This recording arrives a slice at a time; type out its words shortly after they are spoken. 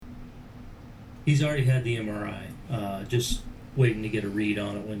He's already had the MRI. Just waiting to get a read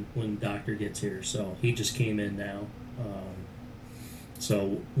on it when doctor gets here. So he just came in now.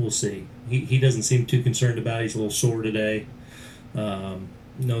 So we'll see. He doesn't seem too concerned about it. He's a little sore today.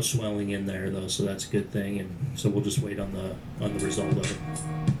 No swelling in there though, so that's a good thing. And so we'll just wait on the result of it.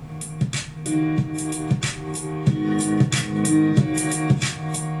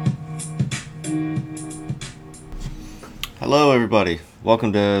 Hello, everybody.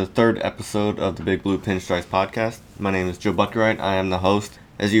 Welcome to the third episode of the Big Blue Pinstripes podcast. My name is Joe Buckwright. I am the host.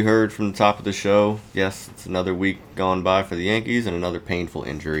 As you heard from the top of the show, yes, it's another week gone by for the Yankees and another painful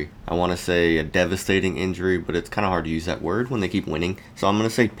injury. I want to say a devastating injury, but it's kind of hard to use that word when they keep winning. So I'm going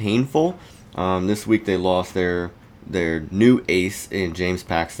to say painful. This week they lost their new ace in James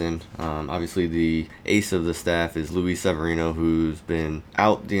Paxton. Obviously, the ace of the staff is Luis Severino, who's been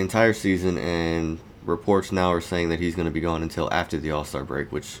out the entire season, and reports now are saying that he's going to be gone until after the All-Star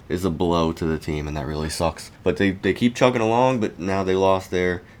break, which is a blow to the team, and that really sucks. But they keep chugging along, but now they lost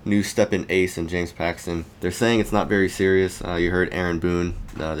their new step-in ace in James Paxton. They're saying it's not very serious. You heard Aaron Boone,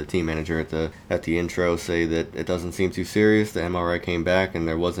 the team manager at the intro, say that it doesn't seem too serious. The MRI came back, and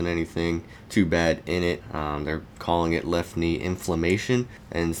there wasn't anything too bad in it. They're calling it left knee inflammation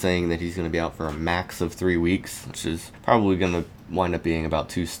and saying that he's going to be out for a max of 3 weeks, which is probably going to wind up being about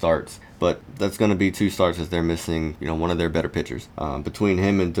 2 starts. But that's going to be 2 starts as they're missing, one of their better pitchers. Between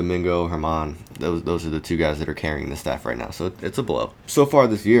him and Domingo Germán, those are the 2 guys that are carrying the staff right now. So it's a blow. So far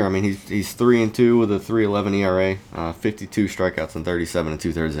this year, I mean, he's 3-2 with a 3.11 ERA, 52 strikeouts in 37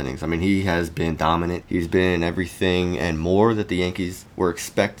 2/3 innings. I mean, he has been dominant. He's been everything and more that the Yankees were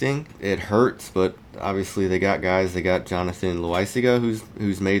expecting. It hurts, but obviously they got guys. They got Jonathan Loaisiga,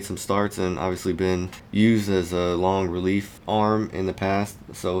 who's made some starts and obviously been used as a long relief arm in the past,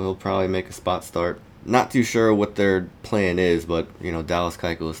 so he'll probably make a spot start. Not too sure what their plan is, but Dallas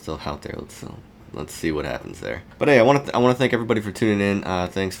Keuchel is still out there, so let's see what happens there. But hey, I want to thank everybody for tuning in.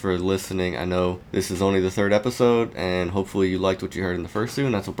 Thanks for listening. I know this is only the 3rd episode, and hopefully you liked what you heard in the first 2,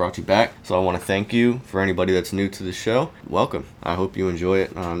 and that's what brought you back. So I want to thank you. For anybody that's new to the show, welcome. I hope you enjoy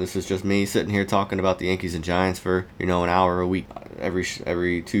it. This is just me sitting here talking about the Yankees and Giants for an hour a week.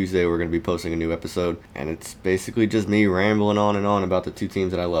 Every Tuesday we're going to be posting a new episode, and it's basically just me rambling on and on about the 2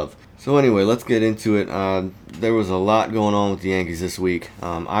 teams that I love. So anyway, let's get into it. There was a lot going on with the Yankees this week.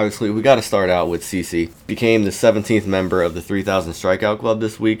 Obviously, we got to start out with CC. Became the 17th member of the 3,000 strikeout club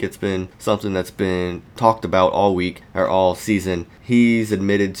this week. It's been something that's been talked about all week, or all season. He's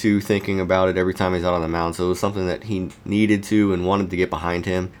admitted to thinking about it every time he's out on the mound, so it was something that he needed to and wanted to get behind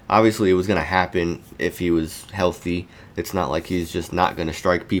him. Obviously, it was going to happen if he was healthy. It's not like he's just not going to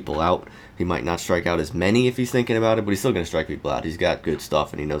strike people out. He might not strike out as many if he's thinking about it, but he's still going to strike people out. He's got good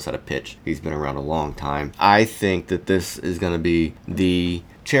stuff, and he knows how to pitch. He's been around a long time. I think that this is going to be the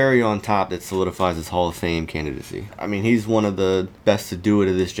cherry on top that solidifies his Hall of Fame candidacy. I mean, he's one of the best to do it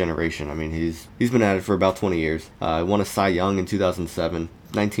of this generation. I mean, he's been at it for about 20 years. Won a Cy Young in 2007.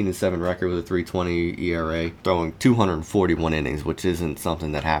 19-7 record with a 3.20 ERA, throwing 241 innings, which isn't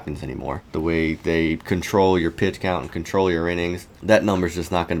something that happens anymore. The way they control your pitch count and control your innings, that number's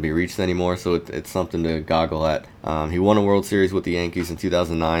just not going to be reached anymore, so it's something to goggle at. He won a World Series with the Yankees in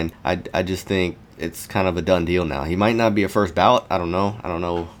 2009. I just think it's kind of a done deal now. He might not be a first ballot. I don't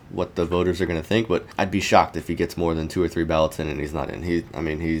know what the voters are going to think, but I'd be shocked if he gets more than 2 or 3 ballots in and he's not in.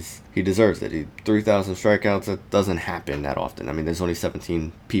 He deserves it. 3,000 strikeouts, that doesn't happen that often. I mean, there's only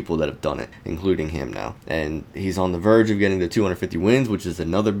 17 people that have done it, including him now. And he's on the verge of getting to 250 wins, which is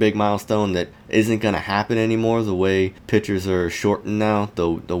another big milestone that isn't going to happen anymore. The way pitchers are shortened now,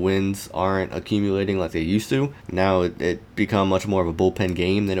 the wins aren't accumulating like they used to. Now it become much more of a bullpen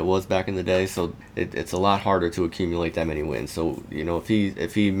game than it was back in the day, so it's a lot harder to accumulate that many wins. So,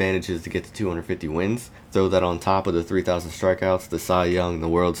 if he manages to get to 250 wins, throw that on top of the 3,000 strikeouts, the Cy Young, the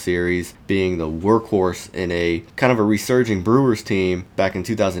World Series, being the workhorse in a kind of a resurging Brewers team back in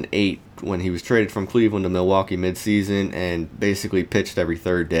 2008 when he was traded from Cleveland to Milwaukee midseason and basically pitched every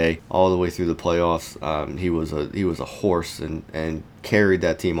 3rd day all the way through the playoffs. He was a horse and carried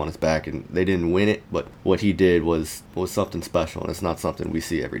that team on his back, and they didn't win it, but what he did was something special, and it's not something we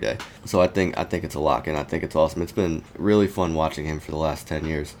see every day. So I think it's a lock, and I think it's awesome. It's been really fun watching him for the last 10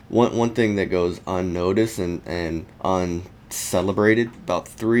 years. One thing that goes unnoticed and celebrated about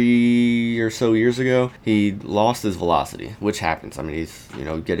 3 or so years ago, he lost his velocity, which happens. I mean, he's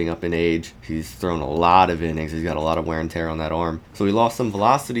getting up in age. He's thrown a lot of innings. He's got a lot of wear and tear on that arm, so he lost some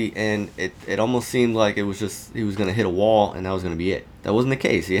velocity, and it almost seemed like it was just he was going to hit a wall and that was going to be it. that wasn't the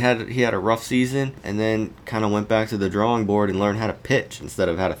case. He had a rough season and then kind of went back to the drawing board and learned how to pitch instead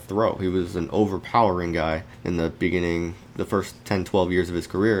of how to throw. He was an overpowering guy in the beginning, the first 10, 12 years of his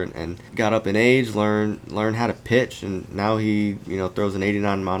career, and got up in age, learned how to pitch, and now he throws an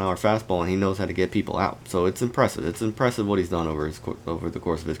 89-mile-an-hour fastball and he knows how to get people out. So it's impressive. It's impressive what he's done over the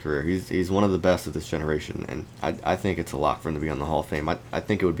course of his career. He's one of the best of this generation, and I think it's a lock for him to be on the Hall of Fame. I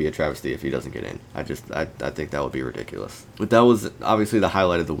think it would be a travesty if he doesn't get in. I think that would be ridiculous. But that was obviously the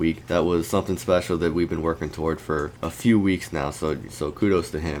highlight of the week. That was something special that we've been working toward for a few weeks now. So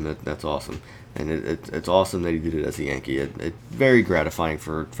kudos to him. That's awesome. And it's awesome that he did it as a Yankee. It's very gratifying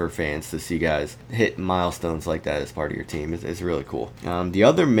for fans to see guys hit milestones like that as part of your team. It's really cool. The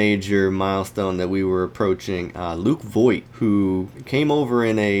other major milestone that we were approaching, Luke Voit, who came over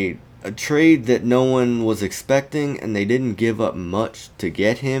in a trade that no one was expecting, and they didn't give up much to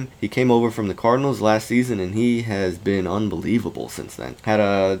get him. He came over from the Cardinals last season, and he has been unbelievable since then. Got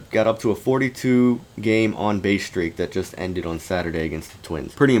up to a 42-game on-base streak that just ended on Saturday against the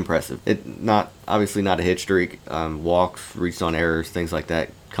Twins. Pretty impressive. Obviously not a hit streak. Walks, reached on errors, things like that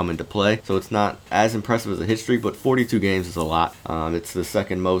come into play. So it's not as impressive as a hit streak, but 42 games is a lot. It's the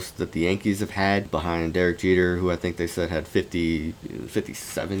second most that the Yankees have had, behind Derek Jeter, who I think they said had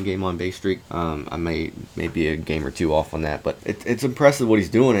 57 game on base streak. I may be a game or two off on that, but it's impressive what he's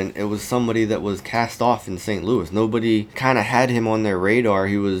doing, and it was somebody that was cast off in St. Louis. Nobody kind of had him on their radar.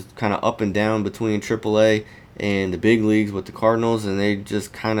 He was kind of up and down between AAA and the big leagues with the Cardinals, and they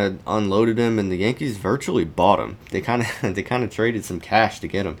just kind of unloaded him, and the Yankees virtually bought him. They kind of traded some cash to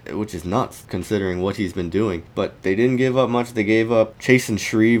get him, which is nuts considering what he's been doing. But they didn't give up much. They gave up Chasen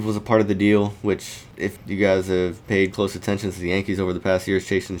Shreve was a part of the deal, which, if you guys have paid close attention to the Yankees over the past years,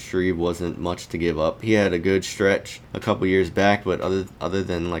 Chasen Shreve wasn't much to give up. He had a good stretch a couple years back, but other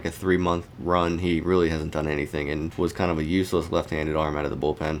than like a 3-month run, he really hasn't done anything and was kind of a useless left-handed arm out of the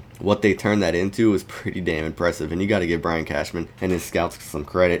bullpen. What they turned that into was pretty damn impressive, and you got to give Brian Cashman and his scouts some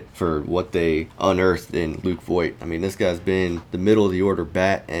credit for what they unearthed in Luke Voit. I mean, this guy's been the middle of the order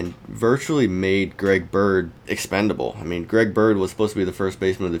bat and virtually made Greg Bird expendable. I mean, Greg Bird was supposed to be the first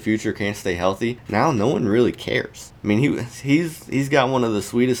baseman of the future, can't stay healthy. Now no one really cares. I mean, he's got one of the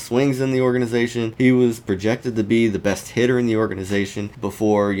sweetest swings in the organization. He was projected to be the best hitter in the organization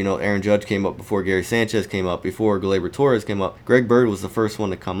before, Aaron Judge came up, before Gary Sanchez came up, before Gleyber Torres came up. Greg Bird was the first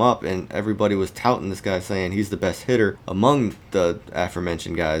one to come up, and everybody was touting this guy, saying he's the best hitter among the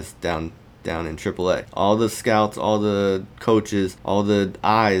aforementioned guys down in AAA. All the scouts, all the coaches, all the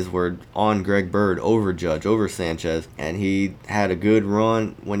eyes were on Greg Bird over Judge, over Sanchez, and he had a good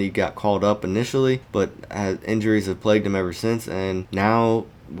run when he got called up initially, but injuries have plagued him ever since, and now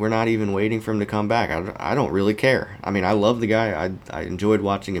we're not even waiting for him to come back. I don't really care. I mean, I love the guy. I enjoyed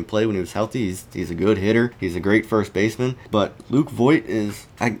watching him play when he was healthy. He's a good hitter. He's a great first baseman. But Luke Voit is,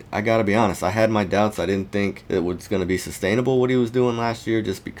 I gotta be honest, I had my doubts. I didn't think it was going to be sustainable what he was doing last year,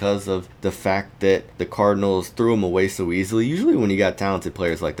 just because of the fact that the Cardinals threw him away so easily. Usually when you got talented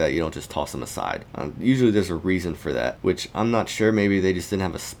players like that, you don't just toss them aside. Usually there's a reason for that, which I'm not sure. Maybe they just didn't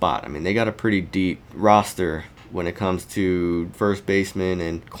have a spot. I mean, they got a pretty deep roster when it comes to first baseman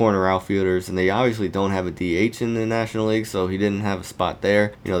and corner outfielders, and they obviously don't have a DH in the National League, so he didn't have a spot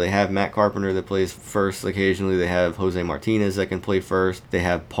there. They have Matt Carpenter that plays first occasionally. They have Jose Martinez that can play first. They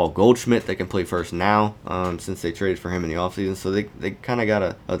have Paul Goldschmidt that can play first now, since they traded for him in the offseason. So they kind of got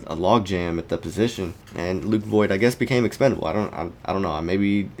a logjam at the position, and Luke Voit, I guess, became expendable. I don't know.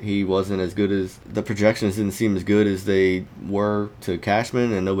 Maybe he wasn't as good as the projections didn't seem as good as they were to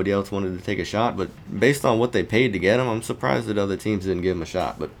Cashman, and nobody else wanted to take a shot. But based on what they paid to get him, I'm surprised that other teams didn't give him a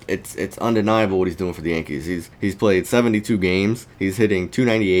shot. But it's undeniable what he's doing for the Yankees. He's played 72 games. He's hitting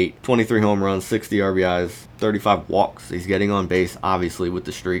 .298, 23 home runs, 60 RBIs, 35 walks. He's getting on base, obviously, with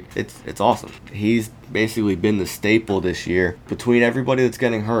the streak. It's awesome. He's basically been the staple this year between everybody that's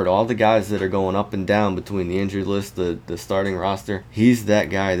getting hurt, all the guys that are going up and down between the injured list, the starting roster. He's that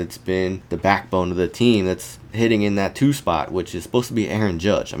guy that's been the backbone of the team, that's hitting in that 2 spot, which is supposed to be Aaron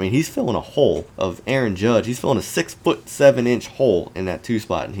Judge. I mean, he's filling a hole of Aaron Judge. He's filling a 6'7" hole in that 2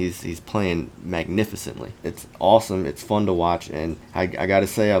 spot, and he's playing magnificently. It's awesome. It's fun to watch, and I gotta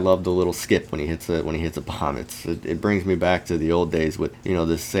say, I love the little skip when he hits a bomb. It brings me back to the old days with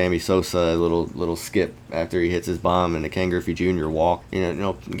this Sammy Sosa little skip after he hits his bomb and the Ken Griffey Jr. walk.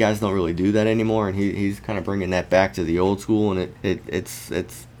 Guys don't really do that anymore, and he's kind of bringing that back to the old school, and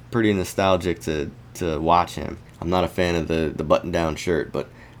it's pretty nostalgic to watch him. I'm not a fan of the button-down shirt, but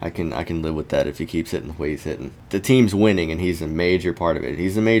I can live with that if he keeps hitting the way he's hitting. The team's winning, and he's a major part of it.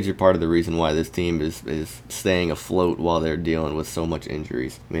 He's a major part of the reason why this team is staying afloat while they're dealing with so much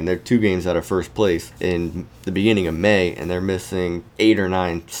injuries. I mean, they're 2 games out of first place in the beginning of May, and they're missing 8 or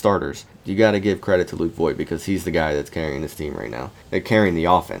 9 starters. You got to give credit to Luke Voigt because he's the guy that's carrying this team right now. They're carrying the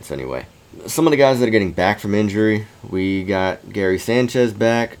offense anyway. Some of the guys that are getting back from injury, we got Gary Sanchez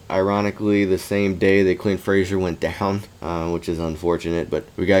back. Ironically, the same day that Clint Frazier went down, which is unfortunate. But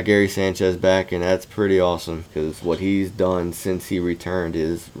we got Gary Sanchez back, and that's pretty awesome because what he's done since he returned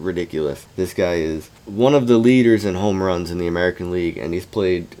is ridiculous. This guy is one of the leaders in home runs in the American League, and he's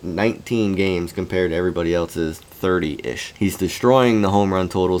played 19 games compared to everybody else's 30-ish. He's destroying the home run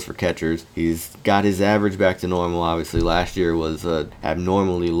totals for catchers. He's got his average back to normal. Obviously, last year was an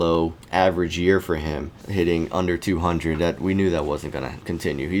abnormally low average year for him, hitting under 200. That we knew that wasn't going to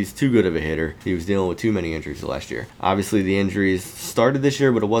continue. He's too good of a hitter. He was dealing with too many injuries last year. Obviously, the injuries started this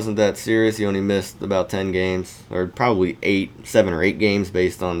year, but it wasn't that serious. He only missed about 10 games, or probably 7 or 8 games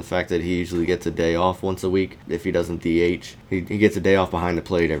based on the fact that he usually gets a day off once a week if he doesn't DH. He gets a day off behind the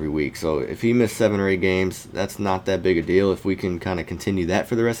plate every week. So if he missed 7 or 8 games, that's not that big a deal. If we can kind of continue that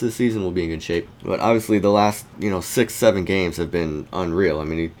for the rest of the season, we'll be in good shape. But obviously the last 6-7 games have been unreal. I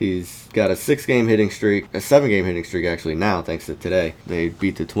mean, he's got a 6-game hitting streak, a 7-game hitting streak actually now, thanks to today. They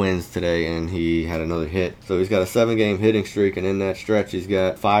beat the Twins today, and he had another hit. So he's got a 7-game hitting streak, and in that stretch, he's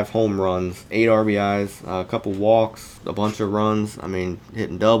got 5 home runs, 8 RBIs, a couple walks, a bunch of runs. I mean,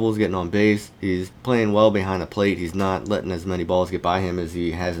 hitting doubles, getting on base. He's playing well behind the plate. He's not letting as many balls get by him as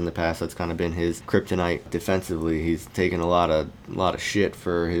he has in the past. That's kind of been his kryptonite defensively. He's taken a lot of shit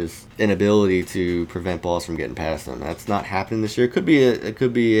for his inability to prevent balls from getting past him. That's not happening this year. It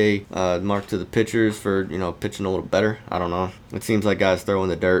could be a mark to the pitchers for pitching a little better. I don't know. It seems like guys throw in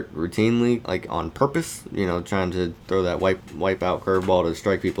the dirt routinely, like on purpose. Trying to throw that wipe out curveball to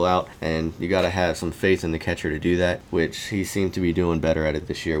strike people out, and you got to have some faith in the catcher to do that, which he seemed to be doing better at it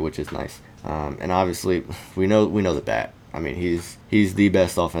this year, which is nice. And obviously, we know the bat. I mean, he's the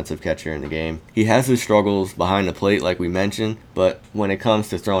best offensive catcher in the game. He has his struggles behind the plate, like we mentioned, but when it comes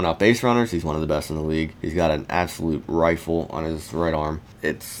to throwing out base runners, he's one of the best in the league. He's got an absolute rifle on his right arm.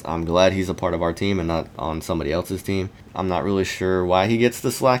 I'm glad he's a part of our team and not on somebody else's team. I'm not really sure why he gets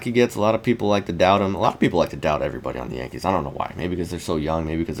the slack he gets. A lot of people like to doubt him. A lot of people like to doubt everybody on the Yankees. I don't know why. Maybe because they're so young.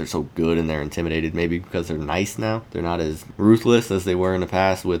 Maybe because they're so good and they're intimidated. Maybe because they're nice now. They're not as ruthless as they were in the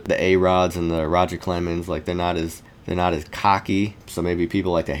past with the A-Rods and the Roger Clemens. Like, they're not as cocky, so maybe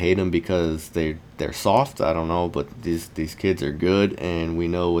people like to hate them because they're soft. I don't know, but these kids are good, and we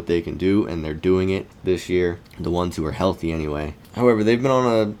know what they can do, and they're doing it this year. The ones who are healthy, anyway. However, they've been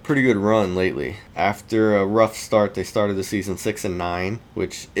on a pretty good run lately. After a rough start, they started the season 6-9,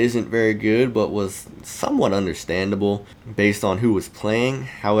 which isn't very good, but was somewhat understandable based on who was playing.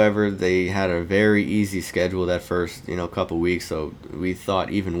 However, they had a very easy schedule that first couple weeks, so we thought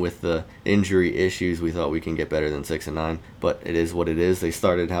even with the injury issues, we thought we can get better than 6-9. But it is what it is. They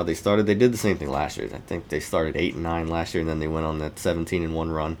started how they started. They did the same thing last year. I think they started 8-9 last year, and then they went on that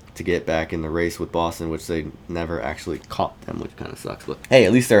 17-1 run to get back in the race with Boston, which they never actually caught them, which kind of sucks. But hey,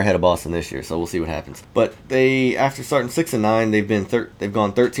 at least they're ahead of Boston this year, so we'll see what happens. But after starting 6-9, they've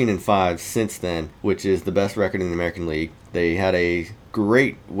gone 13-5 since then, which is the best record in the American League. They had a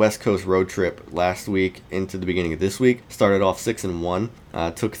great West Coast road trip last week into the beginning of this week. Started off 6-1.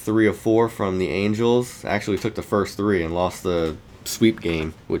 Took 3 of 4 from the Angels. Actually took the first 3 and lost the sweep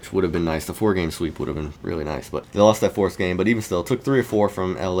game, which would have been nice. The 4-game sweep would have been really nice, but they lost that 4th game. But even still, took 3 or 4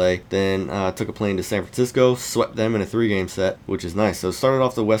 from LA. Then took a plane to San Francisco, swept them in a 3-game set, which is nice. So started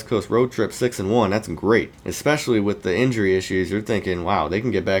off the West Coast road trip 6-1. That's great, especially with the injury issues. You're thinking, wow, they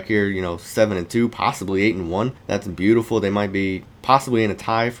can get back here, 7-2, possibly 8-1. That's beautiful. They might be possibly in a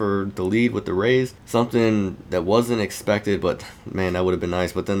tie for the lead with the Rays. Something that wasn't expected, but man, that would have been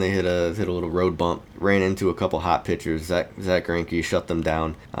nice. But then they hit a little road bump, ran into a couple hot pitchers. Zach Greinke shut them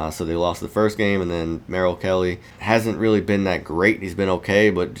down, so they lost the first game. And then Merrill Kelly hasn't really been that great. He's been okay,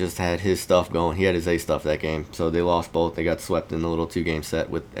 but just had his stuff going. He had his A stuff that game, so they lost both. They got swept in the little 2-game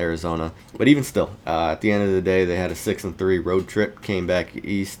set with Arizona. But even still, at the end of the day, they had a 6-3 road trip, came back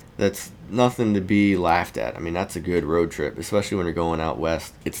east. That's nothing to be laughed at. I mean, that's a good road trip, especially when you're going out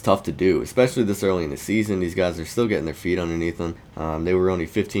west. It's tough to do, especially this early in the season. These guys are still getting their feet underneath them. They were only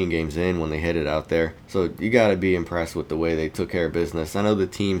 15 games in when they headed out there, so you got to be impressed with the way they took care of business. I know the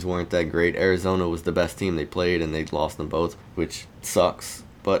teams weren't that great. Arizona was the best team they played, and they lost them both, which sucks.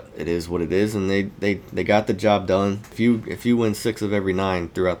 But it is what it is, and they got the job done. If you win 6 of every 9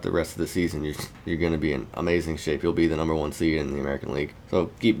 throughout the rest of the season, you're going to be in amazing shape. You'll be the number 1 seed in the American League.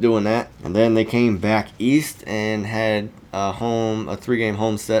 So keep doing that. And then they came back east and had a 3-game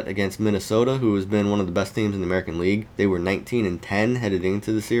home set against Minnesota, who has been one of the best teams in the American League. They were 19-10 headed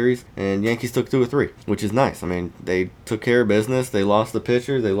into the series, and Yankees took 2 of 3, which is nice. I mean, they took care of business. They lost the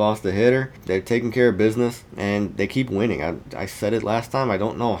pitcher. They lost the hitter. They're taking care of business, and they keep winning. I said it last time. I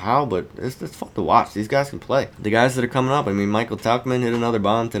don't know how, but it's fun to watch. These guys can play. The guys that are coming up, I mean, Michael Tauchman hit another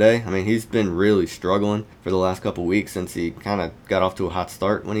bomb today. I mean, he's been really struggling for the last couple weeks since he kind of got off to a hot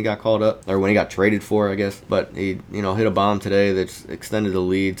start when he got called up, or when he got traded for, I guess. But he, hit a bomb today that extended the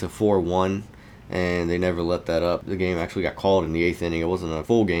lead to 4-1. And they never let that up. The game actually got called in the 8th inning. It wasn't a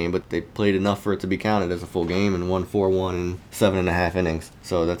full game, but they played enough for it to be counted as a full game and won 4-1 in 7.5 innings.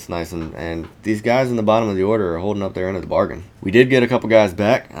 So that's nice. And these guys in the bottom of the order are holding up their end of the bargain. We did get a couple guys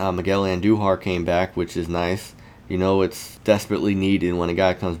back. Miguel Andujar came back, which is nice. It's desperately needed when a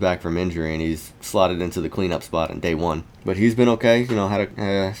guy comes back from injury and he's slotted into the cleanup spot in day 1. But he's been okay. Had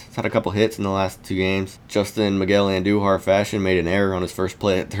a couple hits in the last 2 games. Just in Miguel Andujar fashion, made an error on his first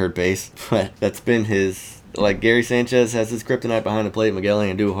play at third base. But that's been his... Like Gary Sanchez has his kryptonite behind the plate, Miguel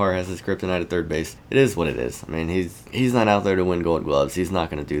Andujar has his kryptonite at third base. It is what it is. I mean, he's not out there to win Gold Gloves. He's not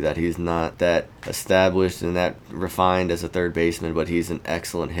going to do that. He's not that established and that refined as a third baseman, but he's an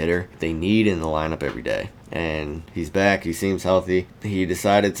excellent hitter. They need in the lineup every day. And he's back. He seems healthy. He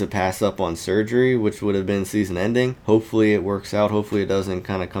decided to pass up on surgery, which would have been season ending. Hopefully it works out. Hopefully it doesn't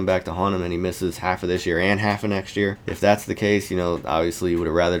kind of come back to haunt him and he misses half of this year and half of next year. If that's the case, obviously you would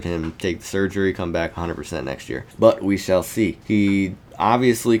have rather him take the surgery, come back 100% next year. But we shall see. He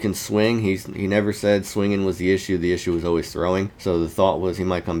obviously can swing. He never said swinging was the issue. The issue was always throwing. So the thought was he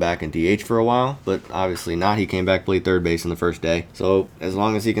might come back and DH for a while, but obviously not. He came back, played third base in the first day. So as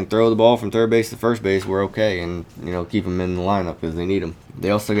long as he can throw the ball from third base to first base, we're okay, and keep him in the lineup because they need him. They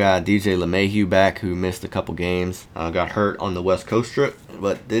also got DJ LeMahieu back, who missed a couple games. Got hurt on the West Coast trip,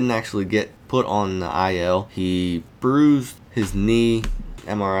 but didn't actually get put on the IL. He bruised his knee.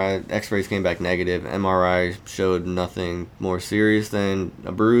 MRI, x-rays came back negative. MRI showed nothing more serious than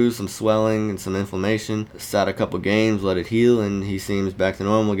a bruise, some swelling, and some inflammation. Sat a couple games, let it heal, and he seems back to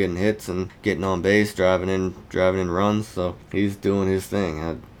normal, getting hits and getting on base, driving in runs. So he's doing his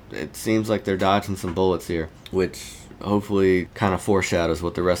thing. It seems like they're dodging some bullets here, which hopefully kind of foreshadows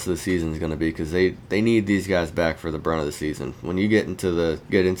what the rest of the season is going to be, because they need these guys back for the brunt of the season. When you get into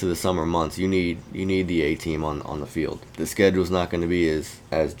the summer months, you need the A team on the field. The schedule's not going to be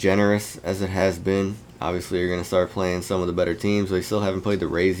as generous as it has been. Obviously, you're going to start playing some of the better teams. They still haven't played the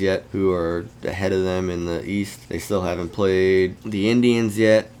Rays yet, who are ahead of them in the East. They still haven't played the Indians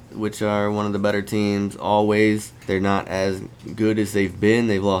yet, which are one of the better teams always. They're not as good as they've been.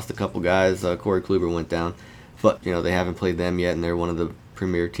 They've lost a couple guys. Corey Kluber went down. But, they haven't played them yet, and they're one of the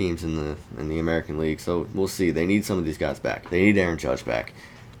premier teams in the American League. So we'll see. They need some of these guys back. They need Aaron Judge back.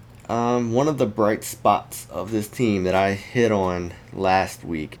 One of the bright spots of this team that I hit on last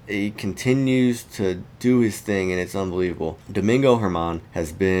week, he continues to do his thing, and it's unbelievable. Domingo Germán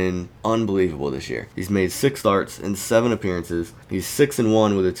has been unbelievable this year. He's made 6 starts in 7 appearances. He's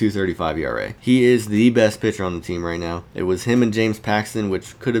 6-1 with a 2.35 ERA. He is the best pitcher on the team right now. It was him and James Paxton,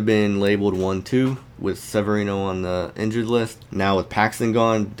 which could have been labeled 1-2 with Severino on the injured list. Now with Paxton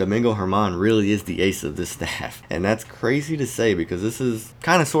gone, Domingo Germán really is the ace of this staff. And that's crazy to say, because this is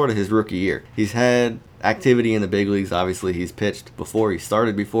kind of sort of his rookie year. He's had activity in the big leagues. Obviously, he's pitched before. He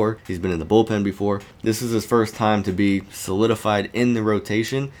started before. He's been in the bullpen before. This is his first time to be solidified in the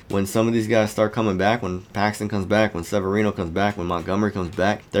rotation. When some of these guys start coming back, when Paxton comes back, when Severino comes back, when Montgomery comes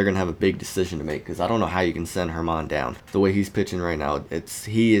back, they're going to have a big decision to make, because I don't know how you can send Germán down. The way he's pitching right now,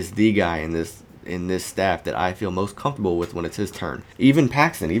 he is the guy in this staff that I feel most comfortable with when it's his turn. Even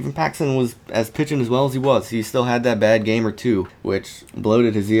Paxton was as pitching as well as he was. He still had that bad game or two, which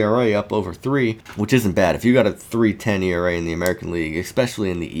bloated his ERA up over 3, which isn't bad. If you got a 3.10 ERA in the American League,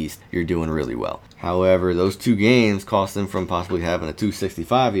 especially in the East, you're doing really well. However, those 2 games cost him from possibly having a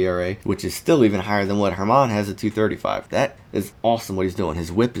 2.65 ERA, which is still even higher than what Germán has at 2.35. That is awesome what he's doing.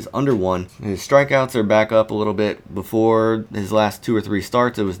 His whip is under 1. His strikeouts are back up a little bit. Before his last 2 or 3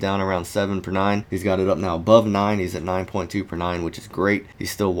 starts, it was down around 7 per 9. He's got it up now above 9. He's at 9.2 per 9, which is great.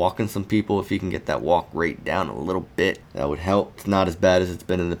 He's still walking some people. If he can get that walk rate down a little bit, that would help. It's not as bad as it's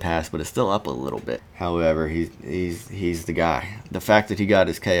been in the past, but it's still up a little bit. However, he's the guy. The fact that he got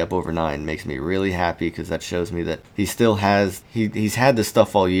his K up over 9 makes me really happy, because that shows me that he still has he's had this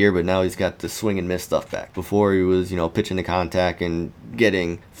stuff all year, but now he's got the swing and miss stuff back. Before he was pitching to contact and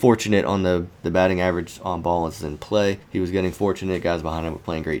getting fortunate on the batting average on balls in play. He was getting fortunate. Guys behind him were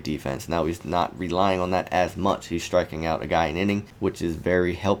playing great defense. Now he's not relying on that as much. He's striking out a guy an inning, which is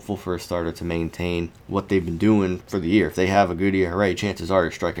very helpful for a starter to maintain what they've been doing for the year. If they have a good ERA, chances are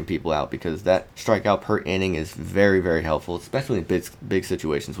you're striking people out, because that strikeout per inning is very, very helpful, especially in big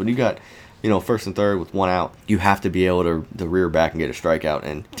situations. When you got first and third with one out, you have to be able to rear back and get a strikeout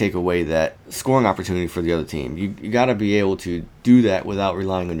and take away that scoring opportunity for the other team. You got to be able to do that without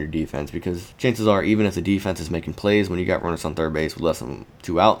relying on your defense, because chances are, even if the defense is making plays, when you got runners on third base with less than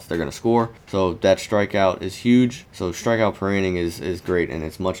 2 outs, they're going to score. So that strikeout is huge. So strikeout per inning is great, and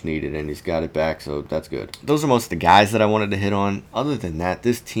it's much needed, and he's got it back, so that's good. Those are most of the guys that I wanted to hit on. Other than that,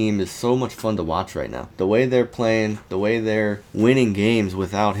 this team is so much fun to watch right now. The way they're playing, the way they're winning games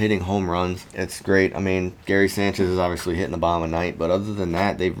without hitting home runs, it's great. I mean, Gary Sanchez is obviously hitting the bomb a night, but other than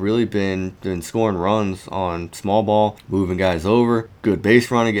that, they've really been scoring runs on small ball, moving guys over, good base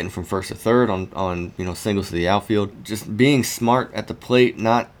running, getting from first to third on singles to the outfield, just being smart at the plate,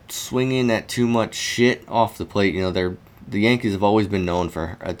 not swinging at too much shit off the plate. The Yankees have always been known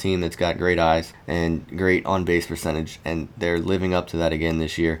for a team that's got great eyes and great on-base percentage, and they're living up to that again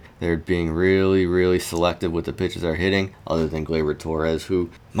this year. They're being really, really selective with the pitches they're hitting, other than Gleyber Torres, who,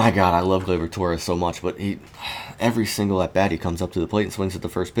 my God, I love Gleyber Torres so much, but every single at-bat he comes up to the plate and swings at the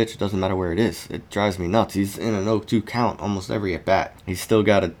first pitch. It doesn't matter where it is. It drives me nuts. He's in an 0-2 count almost every at-bat. He's still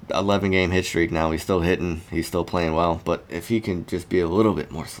got an 11-game hit streak now. He's still hitting. He's still playing well, but if he can just be a little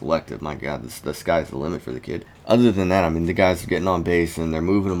bit more selective, my God, the sky's the limit for the kid. Other than that, I mean, the guys are getting on base and they're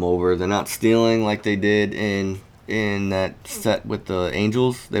moving them over. They're not stealing like they did in that set with the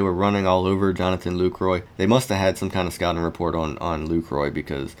Angels. They were running all over Jonathan Lucroy. They must have had some kind of scouting report on Lucroy,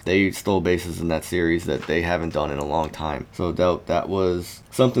 because they stole bases in that series that they haven't done in a long time. So that was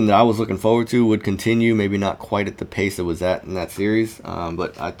something that I was looking forward to would continue, maybe not quite at the pace it was at in that series,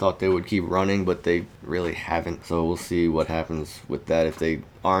 but I thought they would keep running, but they really haven't. So we'll see what happens with that, if they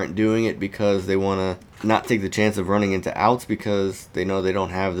aren't doing it because they want to not take the chance of running into outs, because they know they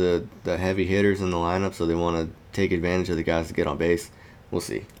don't have the heavy hitters in the lineup, so they want to take advantage of the guys that get on base. We'll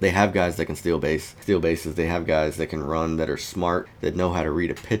see. They have guys that can steal bases. They have guys that can run, that are smart, that know how to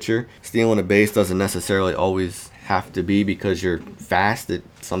read a pitcher. Stealing a base doesn't necessarily always have to be because you're fast.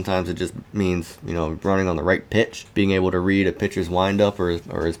 Sometimes it just means, running on the right pitch, being able to read a pitcher's windup or his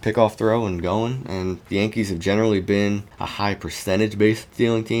pickoff throw and going. And the Yankees have generally been a high percentage base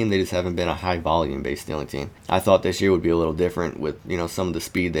stealing team. They just haven't been a high volume base stealing team. I thought this year would be a little different with, some of the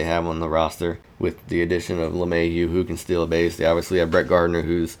speed they have on the roster, with the addition of LeMahieu, who can steal a base. They obviously have Brett Gardner,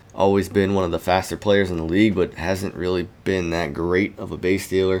 who's always been one of the faster players in the league, but hasn't really been that great of a base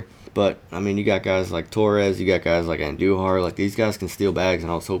stealer. But, I mean, you got guys like Torres, you got guys like Andujar, like these guys can steal bags,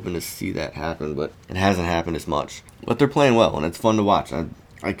 and I was hoping to see that happen, but it hasn't happened as much. But they're playing well, and it's fun to watch.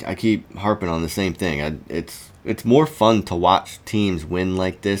 I keep harping on the same thing. It's more fun to watch teams win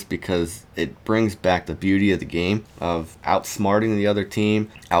like this, because it brings back the beauty of the game of outsmarting the other team,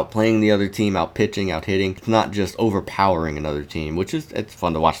 outplaying the other team, outpitching, outhitting. It's not just overpowering another team, it's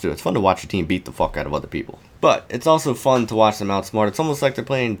fun to watch too. It's fun to watch a team beat the fuck out of other people. But it's also fun to watch them outsmart. It's almost like they're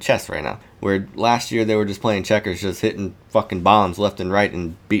playing chess right now, where last year they were just playing checkers, just hitting fucking bombs left and right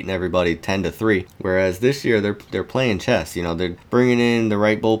and beating everybody 10-3. Whereas this year they're playing chess. They're bringing in the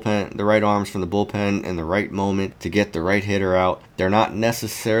right bullpen, the right arms from the bullpen in the right moment to get the right hitter out. They're not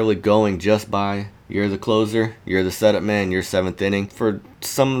necessarily going just by, you're the closer, you're the setup man, you're seventh inning. For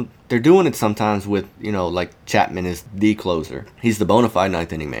some, they're doing it sometimes with, like Chapman is the closer. He's the bona fide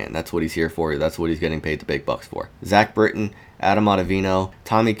ninth inning man. That's what he's here for. That's what he's getting paid the big bucks for. Zach Britton, Adam Ottavino,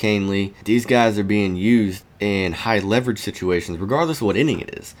 Tommy Kahnle, these guys are being used in high leverage situations, regardless of what inning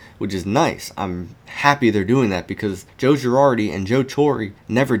it is, which is nice. I'm happy they're doing that, because Joe Girardi and Joe Torre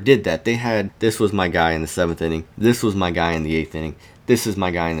never did that. They had, this was my guy in the 7th inning, this was my guy in the 8th inning, this is my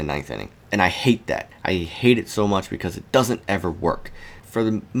guy in the 9th inning. And I hate that. I hate it so much because it doesn't ever work.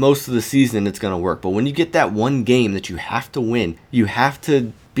 For most of the season, it's going to work. But when you get that one game that you have to win, you have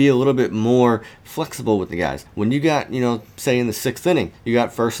to be a little bit more flexible with the guys. When you got, say in the 6th inning, you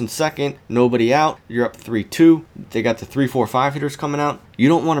got first and second, nobody out, you're up 3-2, they got the 3-4-5 hitters coming out. You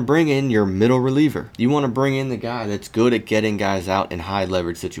don't want to bring in your middle reliever. You want to bring in the guy that's good at getting guys out in high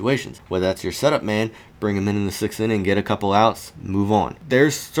leverage situations. Whether that's your setup man, bring him in the 6th inning, get a couple outs, move on.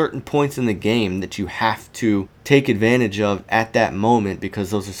 There's certain points in the game that you have to take advantage of at that moment,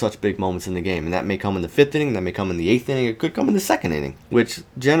 because those are such big moments in the game. And that may come in the 5th inning, that may come in the 8th inning, it could come in the 2nd inning, which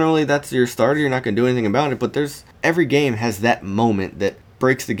generally that's your starter. You're not going to do anything about it, but every game has that moment that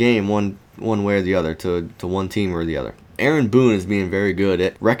breaks the game one way or the other to one team or the other. Aaron Boone is being very good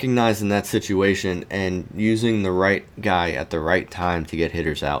at recognizing that situation and using the right guy at the right time to get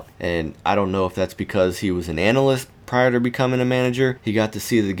hitters out. And I don't know if that's because he was an analyst prior to becoming a manager. He got to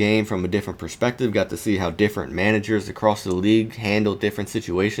see the game from a different perspective, got to see how different managers across the league handle different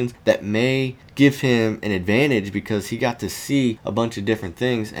situations. That may give him an advantage because he got to see a bunch of different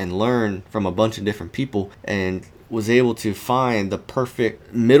things and learn from a bunch of different people, and was able to find the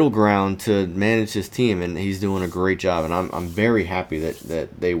perfect middle ground to manage his team, and he's doing a great job. And I'm very happy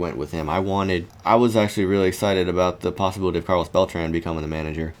that they went with him. I was actually really excited about the possibility of Carlos Beltran becoming the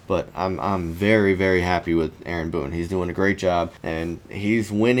manager, but I'm very, very happy with Aaron Boone. He's doing a great job, and he's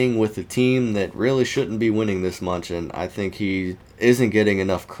winning with a team that really shouldn't be winning this much, and I think he isn't getting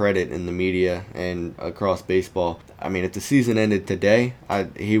enough credit in the media and across baseball. I mean, if the season ended today,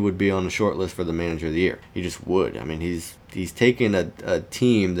 he would be on the short list for the manager of the year. He just would. I mean, he's taken a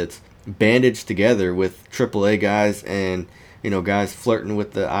team that's bandaged together with AAA guys and, guys flirting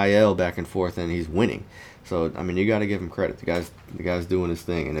with the IL back and forth, and he's winning. So, I mean, you got to give him credit. The guy's doing his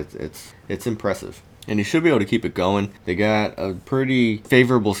thing, and it's impressive. And he should be able to keep it going. They got a pretty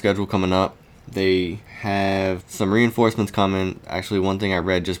favorable schedule coming up. They have some reinforcements coming. Actually, one thing I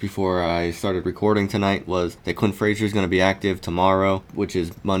read just before I started recording tonight was that Clint Frazier is going to be active tomorrow, which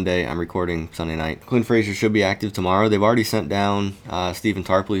is Monday. I'm recording Sunday night. Clint Frazier should be active tomorrow. They've already sent down Stephen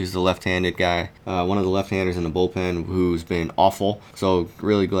Tarpley, who's the left-handed guy, one of the left-handers in the bullpen, who's been awful. So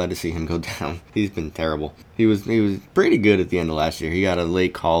really glad to see him go down. He's been terrible. He was pretty good at the end of last year. He got a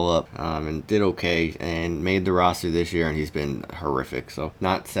late call-up and did okay and made the roster this year, and he's been horrific. So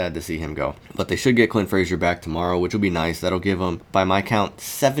not sad to see him go. But they should get Clint Frazier back tomorrow, which will be nice. That'll give them, by my count,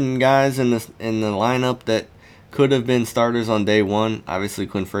 7 guys in the lineup that could have been starters on day one. Obviously,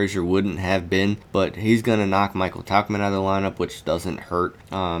 Clint Frazier wouldn't have been, but he's going to knock Michael Tauchman out of the lineup, which doesn't hurt.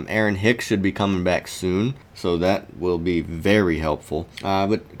 Aaron Hicks should be coming back soon, so that will be very helpful.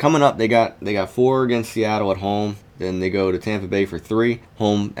 But coming up, they got 4 against Seattle at home. Then they go to Tampa Bay for 3,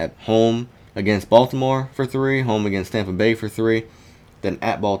 home against Baltimore for 3, home against Tampa Bay for 3, then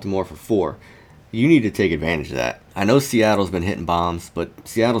at Baltimore for 4. You need to take advantage of that. I know Seattle's been hitting bombs, but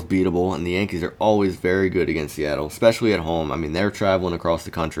Seattle's beatable, and the Yankees are always very good against Seattle, especially at home. I mean, they're traveling across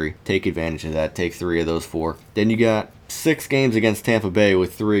the country. Take advantage of that. Take 3 of those 4. Then you got 6 games against Tampa Bay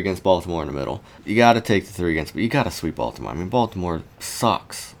with 3 against Baltimore in the middle. You got to take the 3 against, but you got to sweep Baltimore. I mean, Baltimore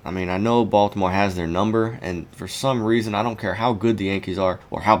sucks. I mean, I know Baltimore has their number, and for some reason, I don't care how good the Yankees are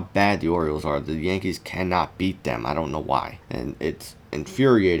or how bad the Orioles are, the Yankees cannot beat them. I don't know why, and it's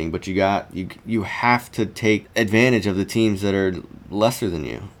infuriating, but you have to take advantage of the teams that are lesser than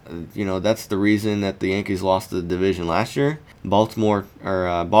you. That's the reason that the Yankees lost the division last year.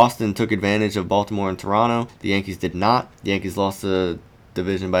 Boston took advantage of Baltimore and Toronto. The Yankees did not. The Yankees lost the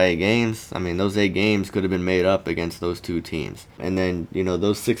division by 8 games. I mean, those 8 games could have been made up against those 2 teams. And then,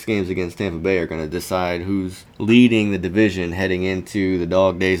 those 6 games against Tampa Bay are going to decide who's leading the division heading into the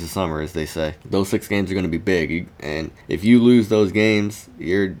dog days of summer, as they say. Those 6 games are going to be big. And if you lose those games,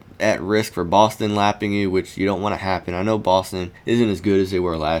 you're at risk for Boston lapping you, which you don't want to happen. I know Boston isn't as good as they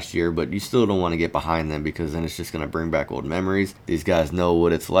were last year, but you still don't want to get behind them because then it's just going to bring back old memories. These guys know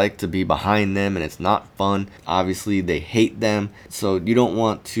what it's like to be behind them, and it's not fun. Obviously, they hate them, so you don't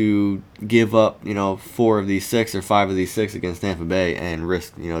want to give up, 4 of these 6 or 5 of these 6 against Tampa Bay and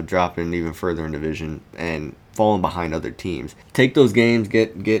risk, dropping even further in division and falling behind other teams. Take those games,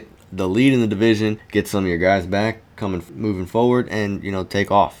 get the lead in the division, get some of your guys back, moving forward, and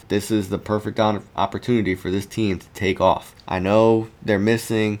take off. This is the perfect opportunity for this team to take off. I know they're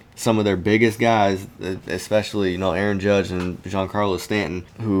missing some of their biggest guys, especially Aaron Judge and Giancarlo Stanton,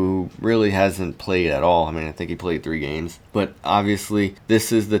 who really hasn't played at all. I mean, I think he played 3 games, but obviously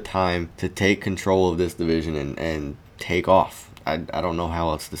this is the time to take control of this division and take off. I don't know how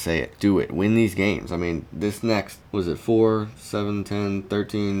else to say it. Do it. Win these games. I mean, this next, was it 4, 7, 10,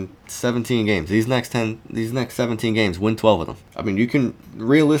 13, 17 games. These next 17 games, win 12 of them. I mean, you can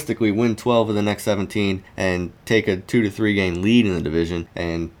realistically win 12 of the next 17 and take a 2 to 3 game lead in the division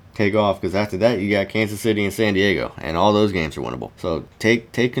and take off, because after that, you got Kansas City and San Diego, and all those games are winnable. So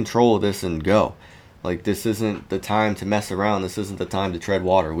take control of this and go. Like, this isn't the time to mess around. This isn't the time to tread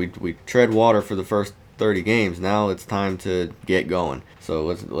water. We tread water for the first 30 games. Now it's time to get going. So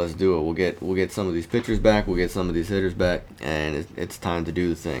let's do it. We'll get some of these pitchers back. We'll get some of these hitters back, and it's time to do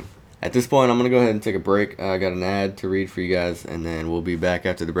the thing. At this point, I'm going to go ahead and take a break. I got an ad to read for you guys, and then we'll be back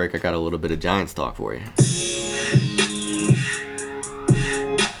after the break. I got a little bit of Giants talk for you.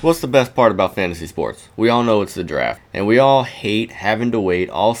 What's the best part about fantasy sports? We all know it's the draft, and we all hate having to wait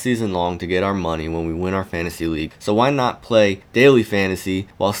all season long to get our money when we win our fantasy league. So why not play daily fantasy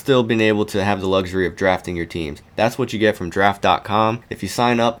while still being able to have the luxury of drafting your teams? That's what you get from draft.com. If you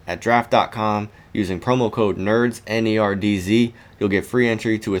sign up at draft.com using promo code NERDZ, NERDZ, you'll get free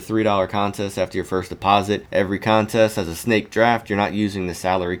entry to a $3 contest after your first deposit. Every contest has a snake draft. You're not using the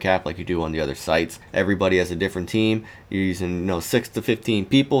salary cap like you do on the other sites. Everybody has a different team. You're using 6 to 15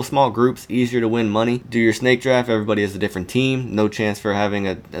 people, small groups, easier to win money. Do your snake draft. Everybody has a different team. No chance for having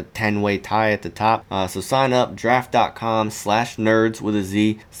a 10-way tie at the top. So sign up, draft.com/nerds with a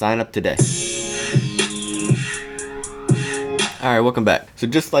Z. Sign up today. Alright, welcome back. So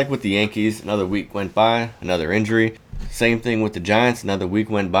just like with the Yankees, another week went by, another injury. Same thing with the Giants, another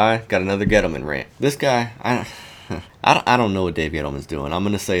week went by, got another Gettleman rant. This guy, I don't know what Dave Gettleman's doing. I'm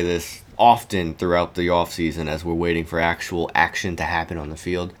going to say this often throughout the offseason as we're waiting for actual action to happen on the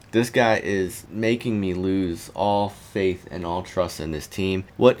field. This guy is making me lose all faith and all trust in this team.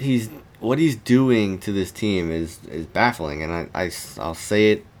 What he's doing to this team is baffling, and I'll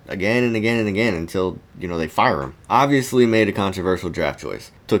say it again and again and again until they fire him. Obviously made a controversial draft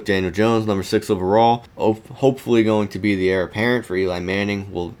choice. Took Daniel Jones, number 6 overall. Hopefully going to be the heir apparent for Eli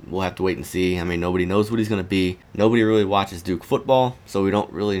Manning. We'll have to wait and see. I mean, nobody knows what he's going to be. Nobody really watches Duke football, so we don't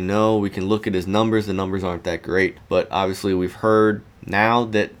really know. We can look at his numbers. The numbers aren't that great, but obviously we've heard now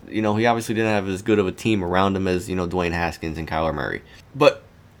that he obviously didn't have as good of a team around him as Dwayne Haskins and Kyler Murray. But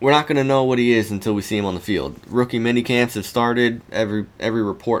we're not going to know what he is until we see him on the field. Rookie minicamps have started. Every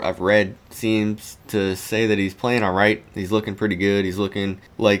report I've read seems to say that he's playing all right. He's looking pretty good. He's looking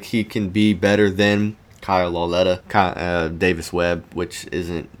like he can be better than Kyle Lauletta, Davis Webb, which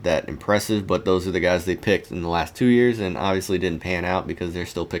isn't that impressive, but those are the guys they picked in the last 2 years and obviously didn't pan out because they're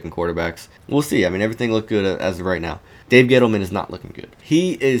still picking quarterbacks. We'll see. I mean, everything looked good as of right now. Dave Gettleman is not looking good.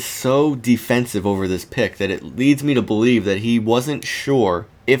 He is so defensive over this pick that it leads me to believe that he wasn't sure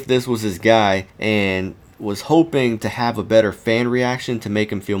if this was his guy and was hoping to have a better fan reaction to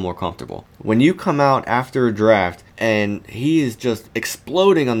make him feel more comfortable. When you come out after a draft and he is just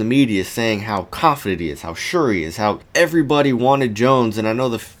exploding on the media saying how confident he is, how sure he is, how everybody wanted Jones, and I know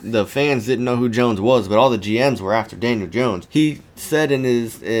the fans didn't know who Jones was, but all the GMs were after Daniel Jones. He said in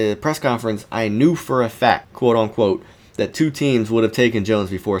his press conference, "I knew for a fact," quote unquote, that 2 teams would have taken Jones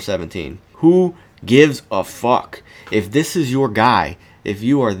before 17. Who gives a fuck? If this is your guy, if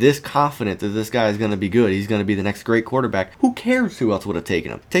you are this confident that this guy is going to be good, he's going to be the next great quarterback, who cares who else would have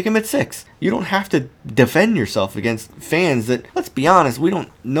taken him? Take him at 6. You don't have to defend yourself against fans that, let's be honest, we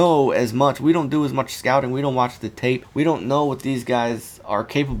don't know as much. We don't do as much scouting. We don't watch the tape. We don't know what these guys are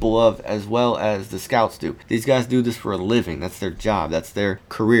capable of as well as the scouts do. These guys do this for a living. That's their job. That's their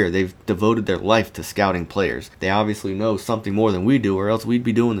career. They've devoted their life to scouting players. They obviously know something more than we do, or else we'd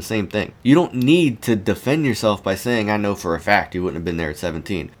be doing the same thing. You don't need to defend yourself by saying, "I know for a fact you wouldn't have been there at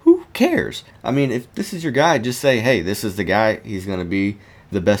 17. Who cares? I mean, if this is your guy, just say, "Hey, this is the guy. He's going to be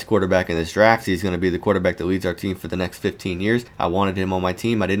the best quarterback in this draft. He's going to be the quarterback that leads our team for the next 15 years. I wanted him on my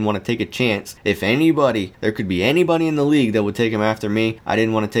team. I didn't want to take a chance. If there could be anybody in the league that would take him after me, I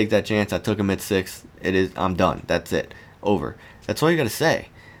didn't want to take that chance. I took him at 6. I'm done. That's it. Over." That's all you got to say.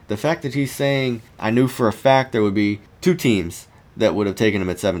 The fact that he's saying, "I knew for a fact there would be 2 teams that would have taken him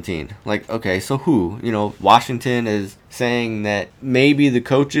at 17. Like, okay, so who? Washington is saying that maybe the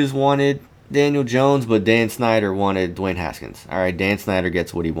coaches wanted Daniel Jones, but Dan Snyder wanted Dwayne Haskins. All right, Dan Snyder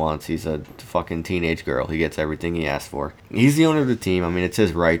gets what he wants. He's a fucking teenage girl. He gets everything he asked for. He's the owner of the team. I mean, it's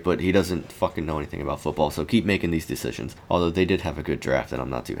his right, but he doesn't fucking know anything about football, so keep making these decisions. Although they did have a good draft, and I'm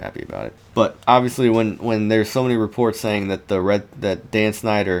not too happy about it. But obviously, when there's so many reports saying that that Dan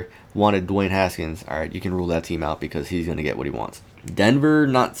Snyder wanted Dwayne Haskins, all right, you can rule that team out because he's going to get what he wants. Denver,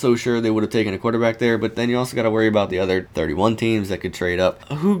 not so sure they would have taken a quarterback there, but then you also got to worry about the other 31 teams that could trade up.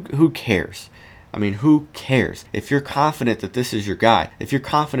 Who cares? I mean, who cares? If you're confident that this is your guy, if you're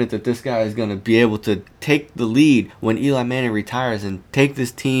confident that this guy is going to be able to take the lead when Eli Manning retires and take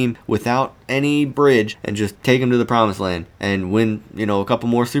this team without any bridge and just take him to the promised land and win, a couple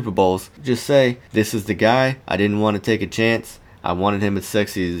more Super Bowls, just say, "This is the guy. I didn't want to take a chance. I wanted him at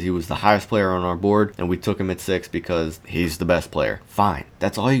 6. He was the highest player on our board, and we took him at 6 because he's the best player." Fine.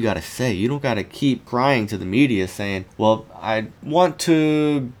 That's all you got to say. You don't got to keep crying to the media saying, "Well, I want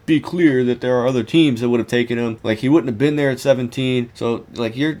to be clear that there are other teams that would have taken him. Like, he wouldn't have been there at 17. So,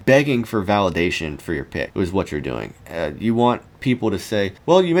 you're begging for validation for your pick is what you're doing. You want people to say,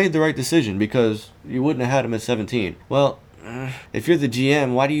 "Well, you made the right decision because you wouldn't have had him at 17. Well, if you're the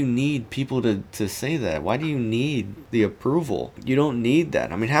GM, why do you need people to say that? Why do you need the approval? You don't need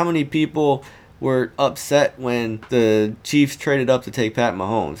that. I mean, how many people were upset when the Chiefs traded up to take Pat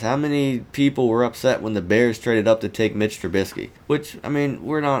Mahomes? How many people were upset when the Bears traded up to take Mitch Trubisky? Which, I mean,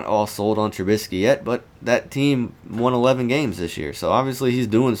 we're not all sold on Trubisky yet, but that team won 11 games this year, so obviously he's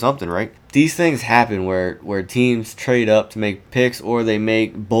doing something right. These things happen where teams trade up to make picks, or they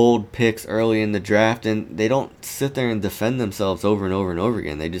make bold picks early in the draft, and they don't sit there and defend themselves over and over and over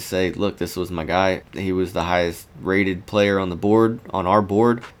again. They just say, look, this was my guy. He was the highest rated player on the board, on our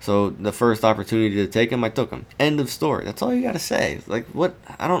board, so the first opportunity to take him, I took him. End of story. That's all you gotta say. Like, what?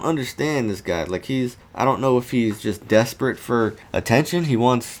 I don't understand this guy. Like, I don't know if he's just desperate for attention. He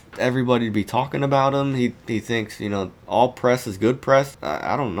wants everybody to be talking about him. He thinks, all press is good press.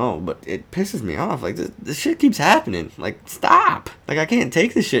 I don't know, but it pisses me off. Like, this shit keeps happening. Like, stop. Like, I can't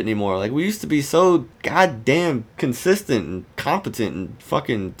take this shit anymore. Like, we used to be so goddamn consistent and competent and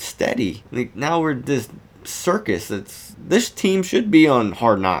fucking steady. Like, now we're this circus. This team should be on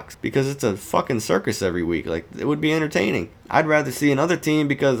Hard Knocks because it's a fucking circus every week. Like, it would be entertaining. I'd rather see another team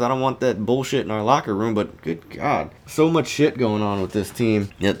because I don't want that bullshit in our locker room, but good God, so much shit going on with this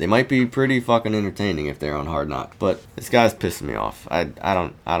team. Yet they might be pretty fucking entertaining if they're on Hard Knocks. But this guy's pissing me off. I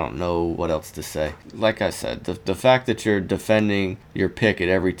don't know what else to say. Like I said, the fact that you're defending your pick at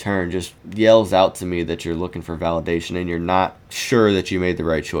every turn just yells out to me that you're looking for validation and you're not sure that you made the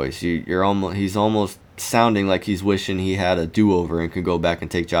right choice. He's almost sounding like he's wishing he had a do-over and could go back and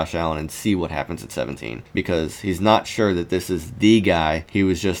take Josh Allen and see what happens at 17, because he's not sure that this is the guy. He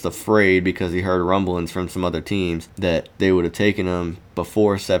was just afraid because he heard rumblings from some other teams that they would have taken him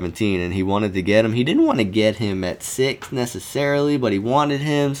before 17, and he wanted to get him. He didn't want to get him at 6 necessarily, but he wanted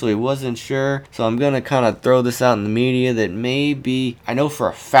him, so he wasn't sure. So I'm going to kind of throw this out in the media that maybe, I know for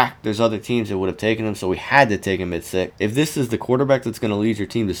a fact there's other teams that would have taken him, so we had to take him at 6. If this is the quarterback that's going to lead your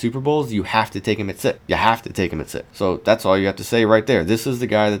team to Super Bowls, you have to take him at 6. You have to take him at 6. So that's all you have to say right there. This is the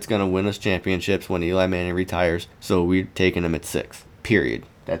guy that's going to win us championships when Eli Manning retires, so we're taking him at 6. Period.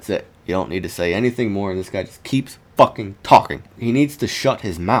 That's it. You don't need to say anything more, and this guy just keeps fucking talking. He needs to shut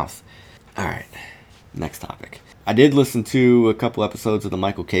his mouth. Alright, next topic. I did listen to a couple episodes of the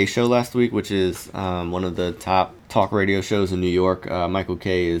Michael Kay show last week, which is one of the top talk radio shows in New York. Michael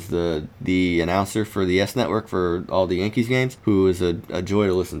Kay is the announcer for the S Network for all the Yankees games, who is a joy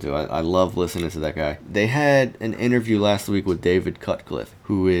to listen to. I love listening to that guy. They had an interview last week with David Cutcliffe,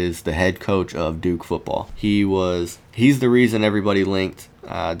 who is the head coach of Duke football. He's the reason everybody linked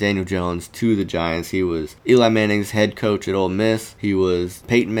Daniel Jones to the Giants. He was Eli Manning's head coach at Ole Miss. He was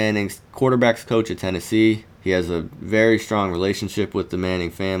Peyton Manning's quarterback's coach at Tennessee. He has a very strong relationship with the Manning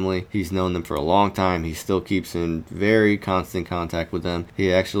family. He's known them for a long time. He still keeps in very constant contact with them.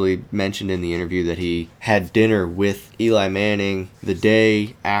 He actually mentioned in the interview that he had dinner with Eli Manning the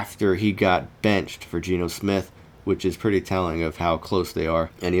day after he got benched for Geno Smith, which is pretty telling of how close they are.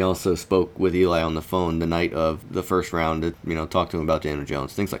 And he also spoke with Eli on the phone the night of the first round to, talk to him about Daniel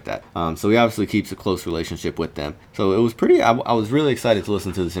Jones, things like that. So he obviously keeps a close relationship with them. So it was I was really excited to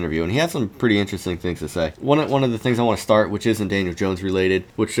listen to this interview, and he had some pretty interesting things to say. One of the things I want to start, which isn't Daniel Jones related,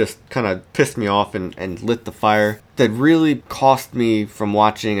 which just kind of pissed me off and lit the fire, that really cost me from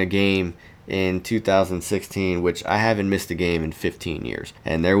watching a game in 2016, which I haven't missed a game in 15 years.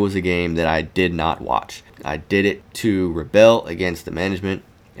 And there was a game that I did not watch. I did it to rebel against the management.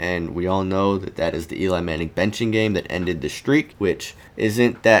 And we all know that is the Eli Manning benching game that ended the streak, which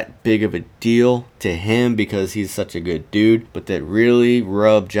isn't that big of a deal to him because he's such a good dude, but that really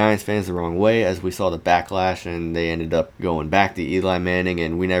rubbed Giants fans the wrong way as we saw the backlash, and they ended up going back to Eli Manning,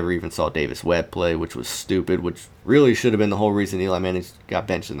 and we never even saw Davis Webb play, which was stupid, which really should have been the whole reason Eli Manning got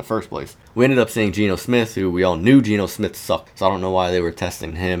benched in the first place. We ended up seeing Geno Smith, who we all knew Geno Smith sucked, so I don't know why they were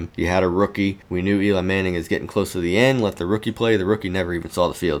testing him. You had a rookie. We knew Eli Manning is getting close to the end. Let the rookie play. The rookie never even saw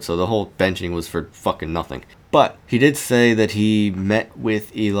the field, so the whole benching was for fucking nothing. But he did say that he met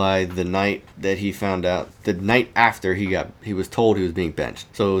with Eli the night that he found out, the night after he was told he was being benched.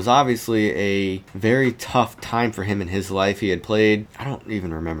 So it was obviously a very tough time for him in his life. He had played, I don't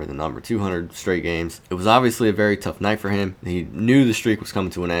even remember the number, 200 straight games. It was obviously a very tough night for him. He knew the streak was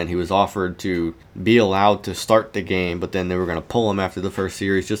coming to an end. He was offered to be allowed to start the game, but then they were going to pull him after the first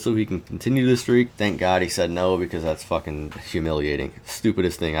series just so he can continue the streak. Thank God he said no, because that's fucking humiliating.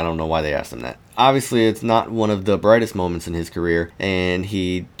 Stupidest thing. I don't know why they asked him that. Obviously, it's not one of the brightest moments in his career, and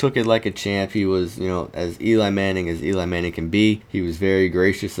he took it like a champ. He was, as Eli Manning can be. He was very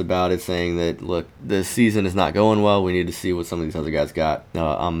gracious about it, saying that, look, the season is not going well. We need to see what some of these other guys got.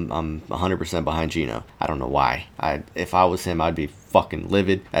 I'm 100% behind Geno. I don't know why. If I was him, I'd be fucking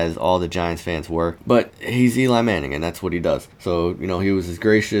livid, as all the Giants fans were. But he's Eli Manning, and that's what he does. So, he was as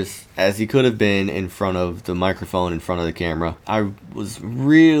gracious as he could have been in front of the microphone, in front of the camera. I was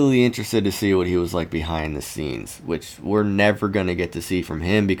really interested to see what he was like behind the scenes, which we're never going to get to see from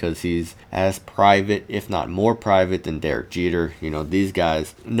him because he's as private, if not more private, than Derek Jeter. These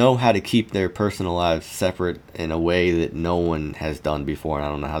guys know how to keep their personal lives separate in a way that no one has done before, and I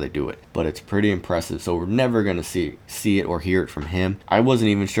don't know how they do it. But it's pretty impressive, so we're never going to see it or hear it from him. I wasn't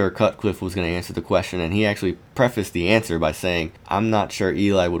even sure Cutcliffe was going to answer the question, and he actually prefaced the answer by saying, "I'm not sure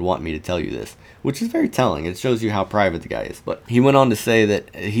Eli would want me to tell you this," which is very telling. It shows you how private the guy is. But he went on to say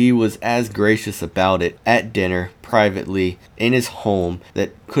that he was as gracious about it at dinner, privately, in his home,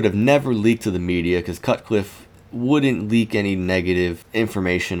 that could have never leaked to the media because Cutcliffe wouldn't leak any negative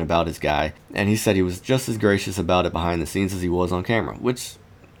information about his guy. And he said he was just as gracious about it behind the scenes as he was on camera, which,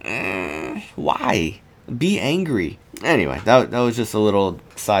 why? Be angry. Anyway, that was just a little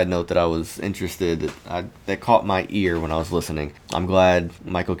side note that I was interested, that caught my ear when I was listening. I'm glad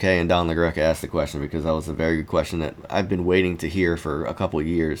Michael Kay and Don LaGreca asked the question because that was a very good question that I've been waiting to hear for a couple of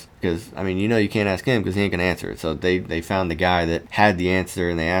years. Because, you can't ask him because he ain't going to answer it. So they found the guy that had the answer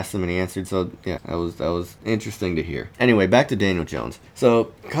and they asked him and he answered. So, yeah, that was interesting to hear. Anyway, back to Daniel Jones.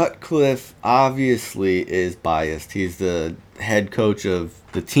 So, Cutcliffe obviously is biased. He's the head coach of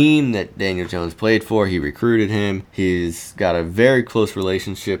the team that Daniel Jones played for. He recruited him. He's got a very close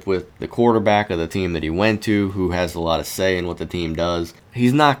relationship with the quarterback of the team that he went to, who has a lot of say in what the team does.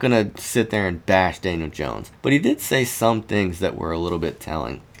 He's not going to sit there and bash Daniel Jones. But he did say some things that were a little bit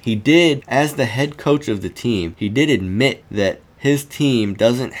telling. He did, as the head coach of the team, he did admit that his team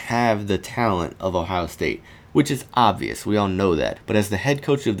doesn't have the talent of Ohio State, which is obvious. We all know that. But as the head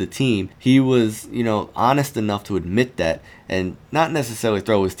coach of the team, he was, honest enough to admit that and not necessarily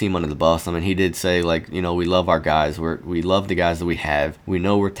throw his team under the bus. He did say, we love our guys. We love the guys that we have. We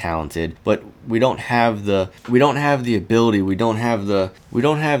know we're talented, but we don't have the ability. We don't have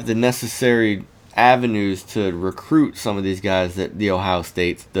the necessary avenues to recruit some of these guys, that the Ohio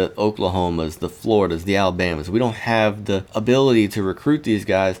States, the Oklahomas, the Floridas, the Alabamas. We don't have the ability to recruit these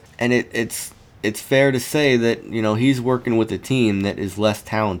guys, and it's fair to say that, he's working with a team that is less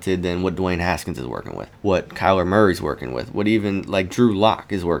talented than what Dwayne Haskins is working with, what Kyler Murray's working with, what even Drew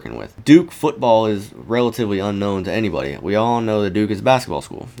Lock is working with. Duke football is relatively unknown to anybody. We all know that Duke is a basketball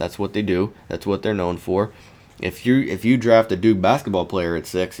school. That's what they do. That's what they're known for. If you draft a Duke basketball player at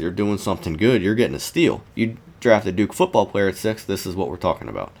 6, you're doing something good. You're getting a steal. You draft a Duke football player at 6, this is what we're talking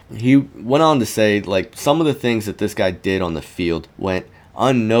about. He went on to say, some of the things that this guy did on the field went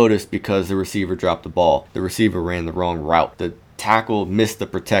unnoticed because the receiver dropped the ball. The receiver ran the wrong route. The tackle missed the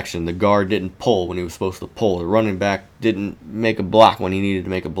protection. The guard didn't pull when he was supposed to pull. The running back didn't make a block when he needed to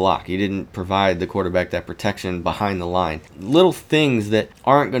make a block. He didn't provide the quarterback that protection behind the line. Little things that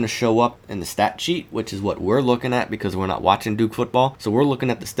aren't going to show up in the stat sheet, which is what we're looking at because we're not watching Duke football. So we're looking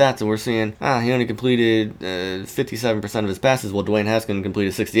at the stats and we're seeing, he only completed 57% of his passes while Dwayne Haskins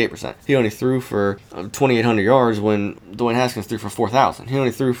completed 68%. He only threw for 2,800 yards when Dwayne Haskins threw for 4,000. He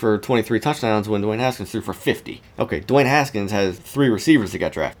only threw for 23 touchdowns when Dwayne Haskins threw for 50. Okay, Dwayne Haskins has 3 receivers that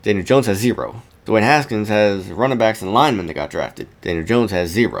got drafted. Daniel Jones has 0. Dwayne Haskins has running backs and linemen that got drafted. Daniel Jones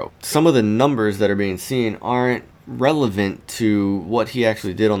has 0. Some of the numbers that are being seen aren't relevant to what he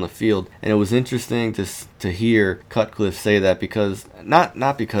actually did on the field, and it was interesting to hear Cutcliffe say that because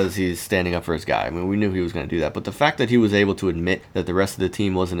not because he's standing up for his guy. We knew he was going to do that, but the fact that he was able to admit that the rest of the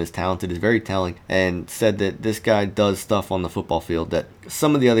team wasn't as talented is very telling, and said that this guy does stuff on the football field that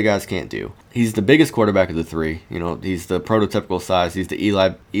some of the other guys can't do. He's the biggest quarterback of the 3. He's the prototypical size. He's the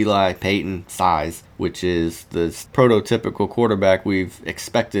Eli Peyton size, which is the prototypical quarterback we've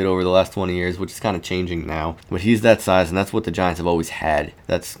expected over the last 20 years, which is kind of changing now. But he's that size, and that's what the Giants have always had.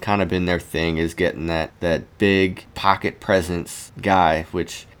 That's kind of been their thing, is getting that big pocket presence guy,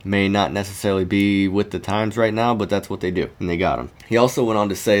 which may not necessarily be with the times right now, but that's what they do, and they got him. He also went on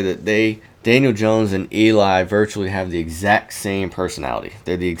to say that Daniel Jones and Eli virtually have the exact same personality.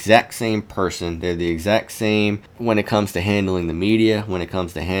 They're the exact same person. They're the exact same when it comes to handling the media, when it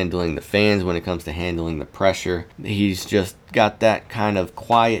comes to handling the fans, when it comes to handling the pressure. He's just got that kind of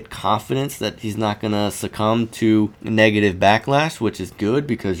quiet confidence that he's not going to succumb to negative backlash, which is good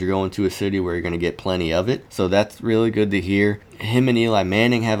because you're going to a city where you're going to get plenty of it. So that's really good to hear. Him and Eli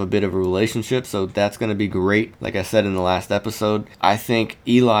Manning have a bit of a relationship, so that's going to be great. Like I said in the last episode, I think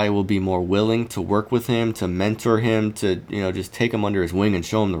Eli will be more willing to work with him, to mentor him, to just take him under his wing and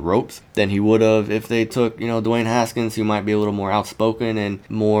show him the ropes than he would have if they took Dwayne Haskins, who might be a little more outspoken and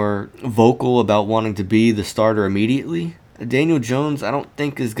more vocal about wanting to be the starter immediately. Daniel Jones, I don't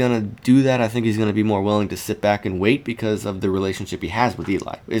think is going to do that. I think he's going to be more willing to sit back and wait because of the relationship he has with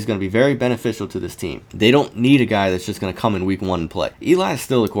Eli. It's going to be very beneficial to this team. They don't need a guy that's just going to come in week 1 and play. Eli is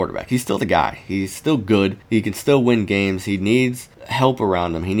still the quarterback. He's still the guy. He's still good. He can still win games. He needs help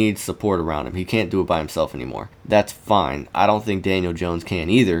around him. He needs support around him. He can't do it by himself anymore. That's fine. I don't think Daniel Jones can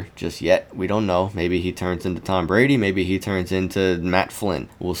either just yet. We don't know. Maybe he turns into Tom Brady. Maybe he turns into Matt Flynn.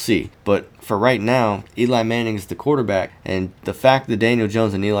 We'll see. But for right now, Eli Manning is the quarterback, and the fact that Daniel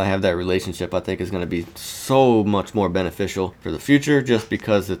Jones and Eli have that relationship, I think, is going to be so much more beneficial for the future, just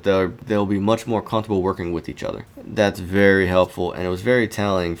because that they'll be much more comfortable working with each other. That's very helpful, and it was very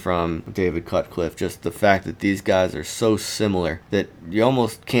telling from David Cutcliffe, just the fact that these guys are so similar that you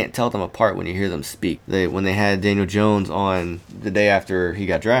almost can't tell them apart when you hear them speak. When they had Daniel Jones on the day after he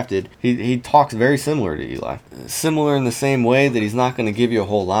got drafted, he talks very similar to Eli. Similar in the same way that he's not going to give you a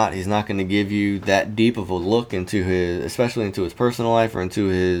whole lot. He's not going to give you that deep of a look into especially into his personal life or into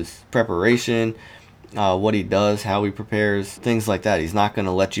his preparation, what he does, how he prepares, things like that. He's not going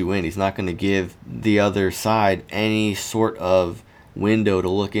to let you in. He's not going to give the other side any sort of window to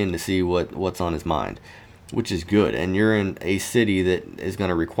look in to see what's on his mind, which is good. And you're in a city that is going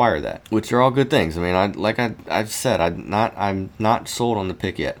to require that, which are all good things. I mean, I've said, I'm not sold on the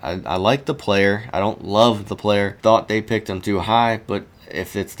pick yet. I like the player. I don't love the player. Thought they picked him too high, but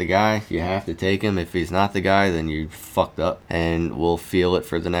if it's the guy, you have to take him. If he's not the guy, then you fucked up, and we'll feel it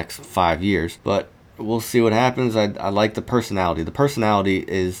for the next 5 years. But we'll see what happens. I like the personality. The personality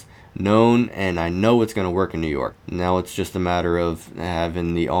is known, and I know it's going to work in New York. Now it's just a matter of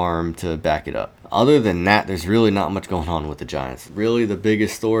having the arm to back it up. Other than that, there's really not much going on with the Giants. Really, the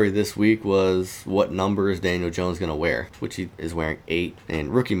biggest story this week was what number is Daniel Jones going to wear, which he is wearing 8.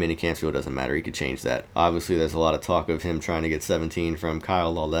 And rookie minicamps really doesn't matter. He could change that. Obviously, there's a lot of talk of him trying to get 17 from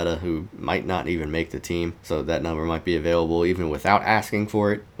Kyle Lauletta, who might not even make the team. So that number might be available even without asking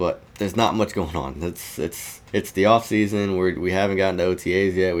for it. But there's not much going on. It's the off season. We haven't gotten to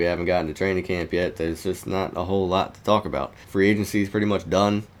OTAs yet. We haven't gotten to training camp yet. There's just not a whole lot to talk about. Free agency is pretty much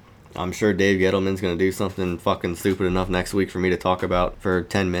done. I'm sure Dave Gettleman's going to do something fucking stupid enough next week for me to talk about for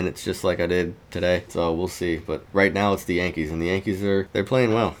 10 minutes just like I did today. So we'll see. But right now it's the Yankees, and the Yankees they're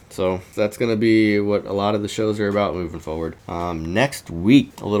playing well. So that's going to be what a lot of the shows are about moving forward. Next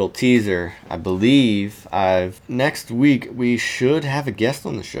week, a little teaser. I believe next week we should have a guest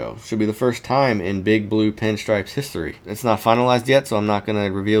on the show. Should be the first time in Big Blue Pinstripes history. It's not finalized yet, so I'm not going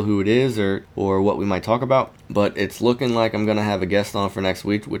to reveal who it is or what we might talk about. But it's looking like I'm going to have a guest on for next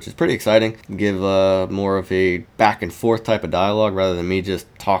week, which is pretty exciting. Give more of a back and forth type of dialogue rather than me just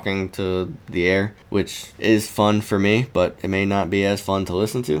talking to the air, which is fun for me, but it may not be as fun to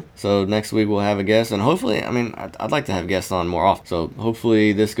listen to. So next week we'll have a guest, and hopefully, I'd like to have guests on more often. So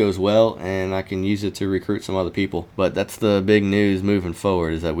hopefully this goes well, and I can use it to recruit some other people. But that's the big news moving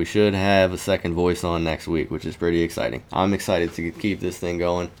forward, is that we should have a second voice on next week, which is pretty exciting. I'm excited to keep this thing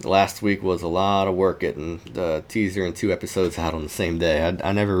going. Last week was a lot of work getting the teaser and 2 episodes out on the same day.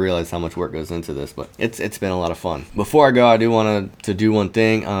 I never realized how much work goes into this, but it's been a lot of fun. Before I go, I do want to do one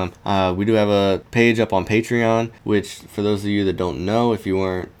thing. We do have a page up on Patreon, which for those of you that don't know, if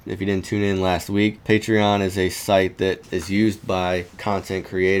you didn't tune in last week, Patreon is a site that is used by content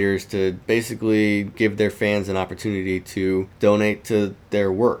creators to basically give their fans an opportunity to donate to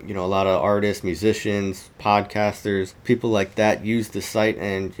their work. A lot of artists, musicians, podcasters, people like that use the site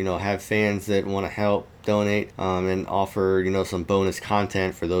and, have fans that want to help donate and offer some bonus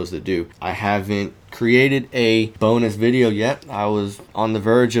content for those that do. I haven't created a bonus video yet. I was on the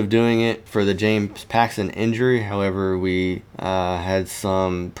verge of doing it for the James Paxton injury. However, we had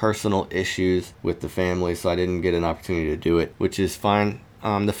some personal issues with the family, so I didn't get an opportunity to do it, which is fine.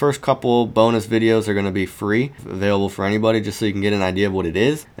 The first couple bonus videos are going to be free, available for anybody, just so you can get an idea of what it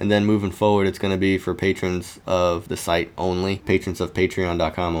is. And then moving forward, it's going to be for patrons of the site only, patrons of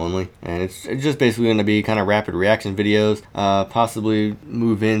patreon.com only. And it's just basically going to be kind of rapid reaction videos, possibly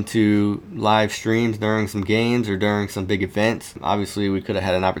move into live streams during some games or during some big events. Obviously, we could have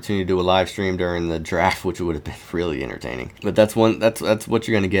had an opportunity to do a live stream during the draft, which would have been really entertaining. But that's what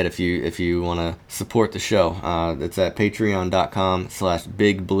you're going to get if you want to support the show. It's at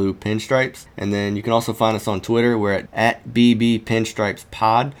patreon.com/Big Blue Pinstripes. And then you can also find us on Twitter. We're at BB Pinstripes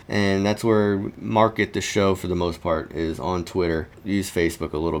Pod, and that's where we market the show for the most part, is on Twitter. Use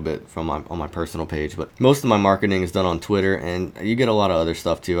Facebook a little bit on my personal page, but most of my marketing is done on Twitter, and you get a lot of other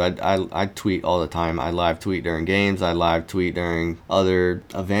stuff too. I tweet all the time. I live tweet during games. I live tweet during other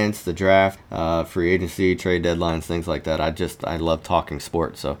events, the draft, free agency, trade deadlines, things like that. I love talking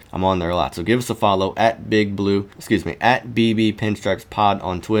sports, so I'm on there a lot. So give us a follow at BB Pinstripes Pod. Pod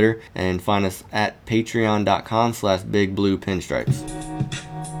on Twitter, and find us at patreon.com/bigbluepinstripes.